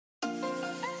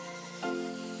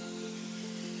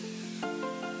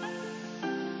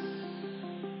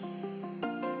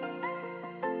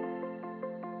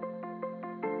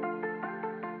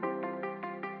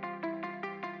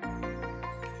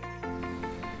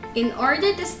In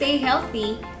order to stay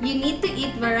healthy, you need to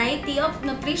eat variety of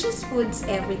nutritious foods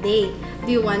every day.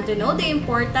 Do you want to know the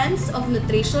importance of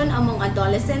nutrition among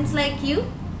adolescents like you?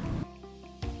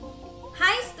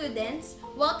 Hi students!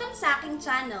 Welcome sa aking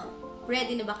channel.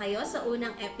 Ready na ba kayo sa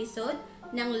unang episode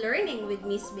ng Learning with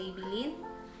Miss Babylin?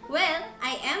 Well,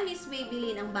 I am Miss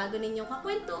Babylin, ang bago ninyong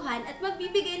kakwentuhan at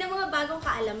magbibigay ng mga bagong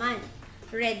kaalaman.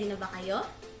 Ready na ba kayo?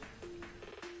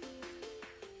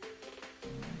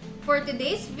 For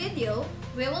today's video,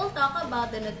 we will talk about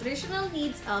the nutritional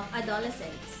needs of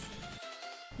adolescents.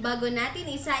 Bago natin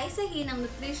isa-isahin ang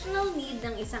nutritional need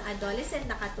ng isang adolescent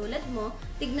na katulad mo,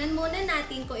 tignan muna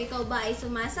natin kung ikaw ba ay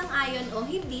sumasang-ayon o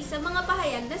hindi sa mga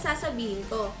pahayag na sasabihin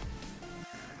ko.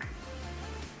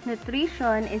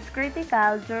 Nutrition is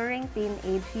critical during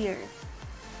teenage years.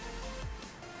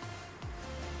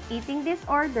 Eating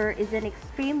disorder is an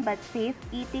extreme but safe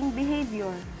eating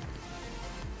behavior.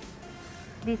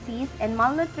 Disease and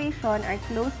malnutrition are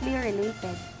closely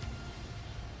related.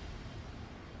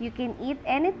 You can eat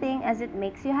anything as it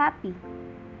makes you happy.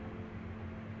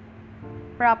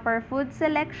 Proper food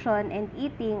selection and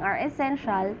eating are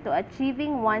essential to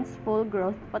achieving one's full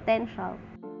growth potential.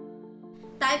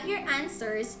 Type your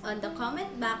answers on the comment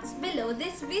box below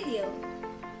this video.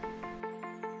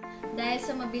 Dahil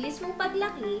sa mabilis mong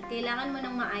paglaki, kailangan mo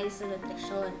ng maayos na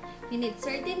nutrisyon. You need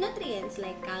certain nutrients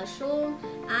like calcium,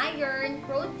 iron,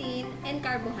 protein, and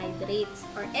carbohydrates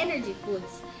or energy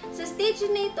foods. Sa stage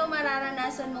na ito,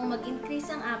 mararanasan mong mag-increase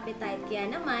ang appetite.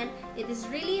 Kaya naman, it is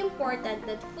really important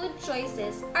that food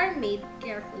choices are made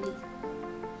carefully.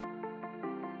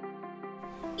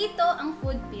 Ito ang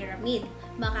food pyramid.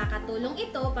 Makakatulong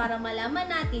ito para malaman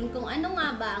natin kung ano nga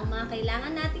ba ang mga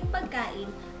kailangan nating pagkain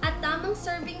at tamang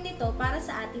serving nito para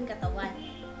sa ating katawan.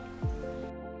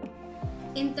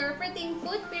 Interpreting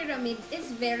food pyramid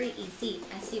is very easy.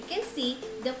 As you can see,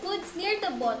 the foods near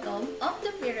the bottom of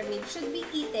the pyramid should be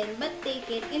eaten but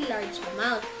taken in large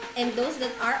amount. And those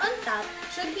that are on top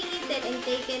should be eaten and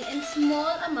taken in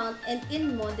small amount and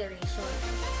in moderation.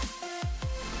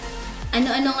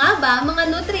 Ano-ano nga ba ang mga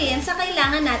nutrients na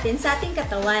kailangan natin sa ating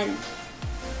katawan?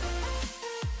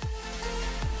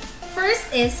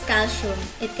 First is calcium.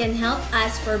 It can help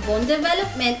us for bone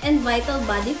development and vital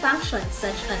body functions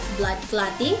such as blood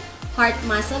clotting, heart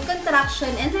muscle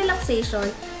contraction and relaxation,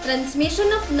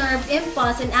 transmission of nerve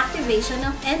impulse and activation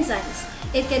of enzymes.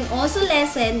 It can also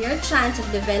lessen your chance of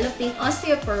developing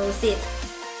osteoporosis.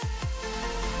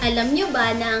 Alam nyo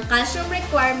ba na ang calcium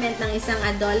requirement ng isang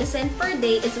adolescent per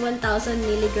day is 1,000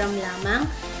 mg lamang?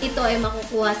 Ito ay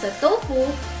makukuha sa tofu,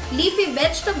 leafy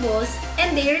vegetables,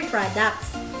 and dairy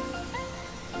products.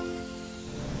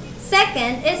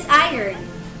 Second is iron.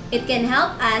 It can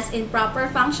help us in proper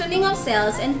functioning of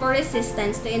cells and for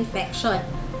resistance to infection.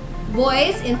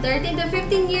 Boys in 13 to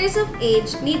 15 years of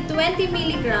age need 20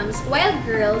 mg while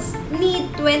girls need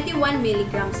 21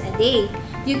 mg a day.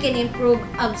 You can improve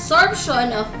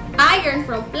absorption of iron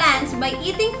from plants by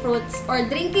eating fruits or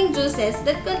drinking juices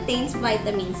that contains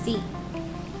vitamin C.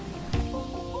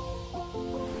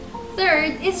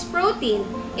 Third is protein.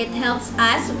 It helps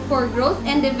us for growth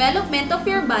and development of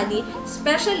your body,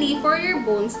 especially for your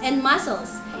bones and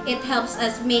muscles. It helps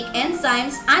us make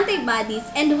enzymes, antibodies,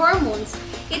 and hormones.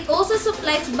 It also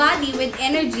supplies body with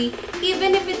energy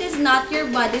even if it is not your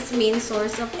body's main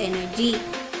source of energy.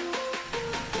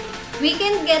 We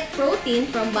can get protein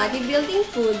from bodybuilding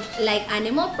food like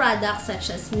animal products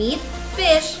such as meat,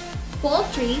 fish,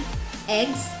 poultry,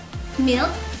 eggs,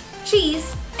 milk, cheese,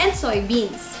 and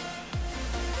soybeans.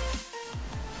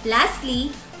 Lastly,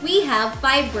 we have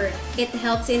fiber. It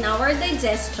helps in our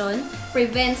digestion,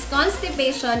 prevents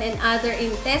constipation and other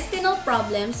intestinal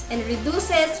problems, and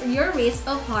reduces your risk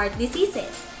of heart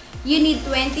diseases. You need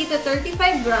 20 to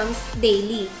 35 grams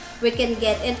daily. We can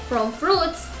get it from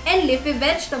fruits and leafy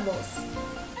vegetables.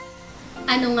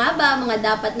 Ano nga ba mga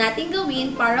dapat nating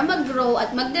gawin para mag-grow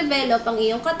at mag-develop ang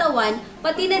iyong katawan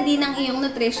pati na din ang iyong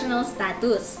nutritional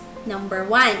status? Number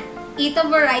 1. Eat a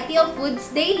variety of foods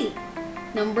daily.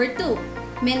 Number 2.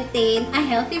 Maintain a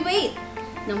healthy weight.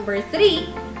 Number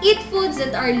 3. Eat foods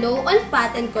that are low on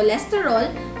fat and cholesterol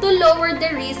to lower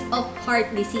the risk of heart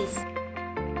disease.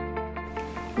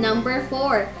 Number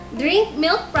 4. Drink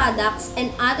milk products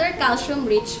and other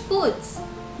calcium-rich foods.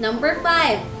 Number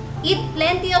 5. Eat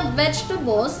plenty of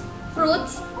vegetables,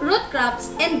 fruits, root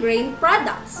crops, and grain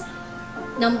products.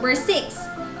 Number 6.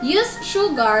 Use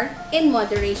sugar in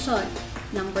moderation.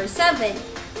 Number 7.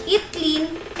 Eat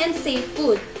clean and safe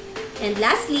food. And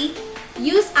lastly,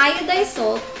 use iodized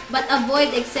salt but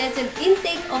avoid excessive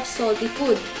intake of salty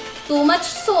food. Too much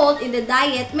salt in the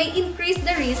diet may increase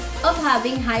the risk of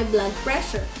having high blood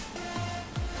pressure.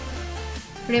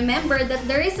 Remember that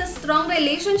there is a strong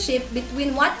relationship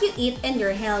between what you eat and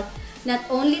your health. Not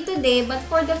only today, but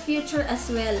for the future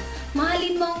as well.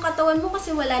 Mahalin mo ang katawan mo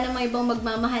kasi wala namang ibang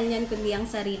magmamahal niyan kundi ang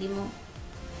sarili mo.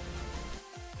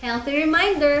 Healthy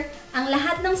reminder, ang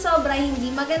lahat ng sobra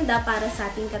hindi maganda para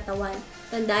sa ating katawan.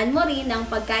 Tandaan mo rin na ang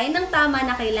pagkain ng tama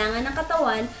na kailangan ng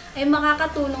katawan ay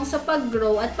makakatulong sa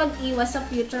pag-grow at pag-iwas sa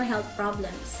future health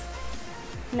problems.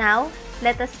 Now,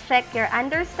 let us check your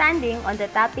understanding on the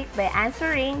topic by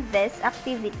answering this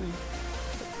activity.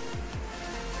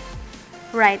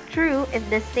 Write true if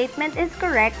the statement is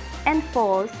correct and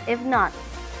false if not.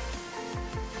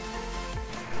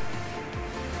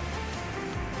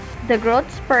 The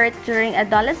growth spurt during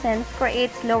adolescence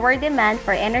creates lower demand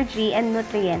for energy and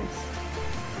nutrients.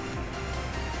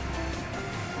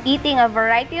 Eating a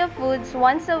variety of foods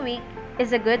once a week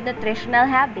is a good nutritional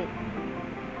habit.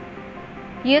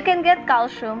 You can get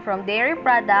calcium from dairy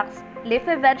products,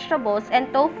 leafy vegetables, and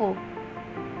tofu.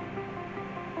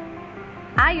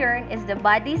 Iron is the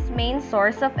body's main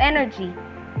source of energy.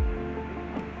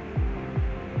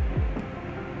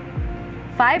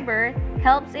 Fiber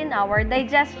helps in our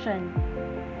digestion.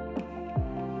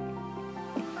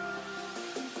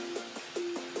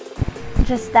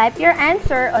 Just type your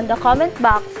answer on the comment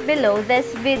box below this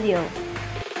video.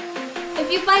 If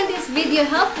you find this video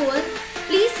helpful,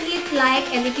 please hit like,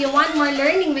 and if you want more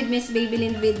learning with Miss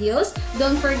Babylin videos,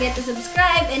 don't forget to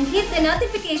subscribe and hit the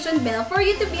notification bell for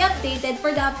you to be updated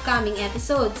for the upcoming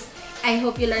episodes. I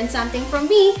hope you learned something from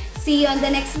me. See you on the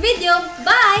next video.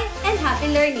 Bye and happy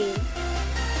learning!